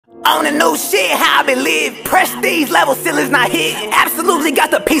On the new shit, how I been living. Prestige level ceilings not hitting. Absolutely got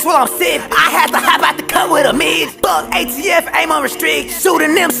the peace while I'm sitting. I had to hop out the cut with a mid. Fuck ATF, aim unrestricted.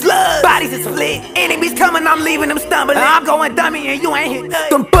 Shooting them slugs, bodies is split. Enemies coming, I'm leaving them stumbling. I'm going dummy and you ain't hit nothing.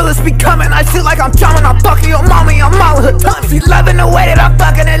 Them bullets be coming, I feel like I'm drumming. I'm fucking your mommy, I'm all her tummy. She loving the way that I'm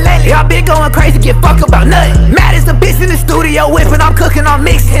fucking her lately. I been going crazy, get fucked about nothing. Mad as a bitch in the studio whipping. I'm cooking, I'm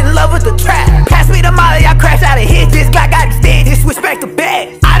mixing, in love with the trap. Pass me the molly, I crash out of hit. This Glock got extended, disrespect the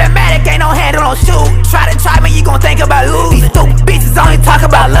bag. Automatic, ain't no handle on shoot. Try to try me, you gon' think about lose. These stupid bitches only talk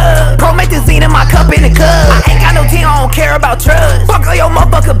about love. Promethazine in my cup in the cup. I ain't got no team, I don't care about trust. Fuck all your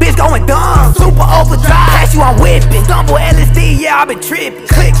motherfucker bitch going dumb. Super overdrive, pass you, I'm whipping. Double LSD, yeah, I been tripping.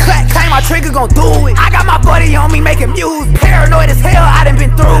 Click, clack, claim my trigger gon' do it. I got my buddy on me making music. Paranoid as hell, I done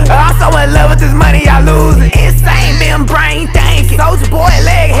been through. I'm so in love with this money, I lose it. Insane, been brain thinking. Soldier boy,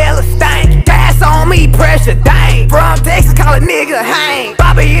 leg hella stank. Gas on me, pressure, dang. From Texas, call a nigga hang.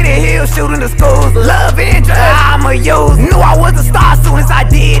 Bobby in the hill, shooting the schools. Love interest, I'ma use. Knew I was a star soon as I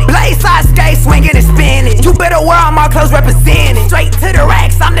did it. Blaze side skate, swinging and spinning. You better wear all my clothes representing. Straight to the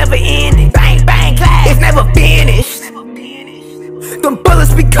racks, I'm never ending. Bang, bang, clap, it's never finished. Them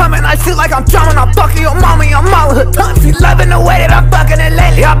bullets be coming, I feel like I'm drumming. I'm fucking your mommy, I'm all her tummy. She loving the way that I'm fucking her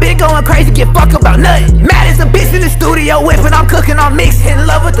lately. I been going crazy, get fucked about nothing. Mad as a bitch in the studio whipping. I'm cooking, I'm mixing, in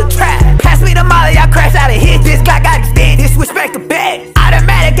love with the trap. Pass me the molly, I crash out of hit. This Glock got extended, disrespect the bag.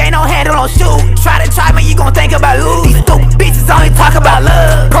 Automatic, ain't no handle on shoot. Try to try me, you gon' think about lose. These stupid bitches only talk about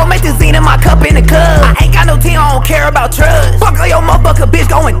love. Promethazine in my cup in the cup. I ain't got no team, I don't care about trust. Fuck all your motherfucker bitch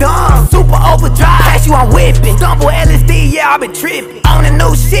going dumb. Super overdrive, pass you, I'm whipping. Double LSD, yeah, I been tripping. On the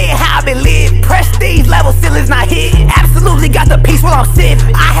new shit, how I been living. Prestige level ceilings not hitting. Absolutely got the peace while I'm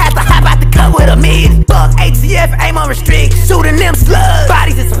sipping. I had to hop out the cut with a mid. Fuck ATF, aim unrestricted. Shooting them slugs,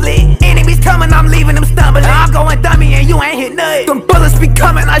 bodies is split. Enemies coming, I'm leaving them stumbling. I'm going dummy and you ain't hit nothing. Them bullets be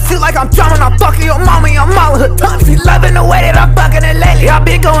coming, I feel like I'm drumming. I'm fucking your mommy, I'm all her tummy. She loving the way that I'm fucking her lately. I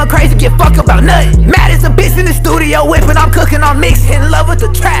been going crazy, get fucked about nothing. Mad as a bitch in the studio whipping. I'm cooking, I'm mixing, in love with the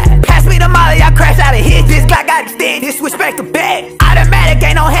trap. Pass me the molly, I crash out of hit. This Glock got extended, disrespect the bag. Automatic,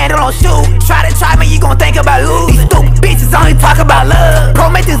 ain't no handle on shoot. Try to try me, you gon' think about lose. These stupid bitches only talk about love.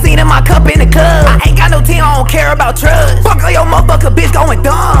 Promethazine in my cup in the cup. I ain't got no team, I don't care about trust. Fuck all your motherfucker bitch going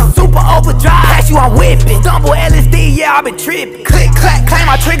dumb. Super overdrive, pass you, I'm whipping. Double LSD, yeah, I been tripping. Click, clack, claim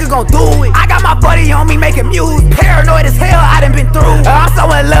my trigger gon' do it. I got my buddy on me making music. Paranoid as hell, I done been through. I'm so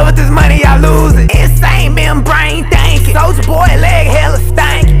in love with this money, I lose it. Insane, been brain thinking. Soldier boy, leg hella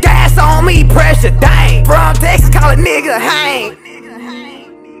stank. Gas on me, pressure, dang. From Texas, call a nigga hang.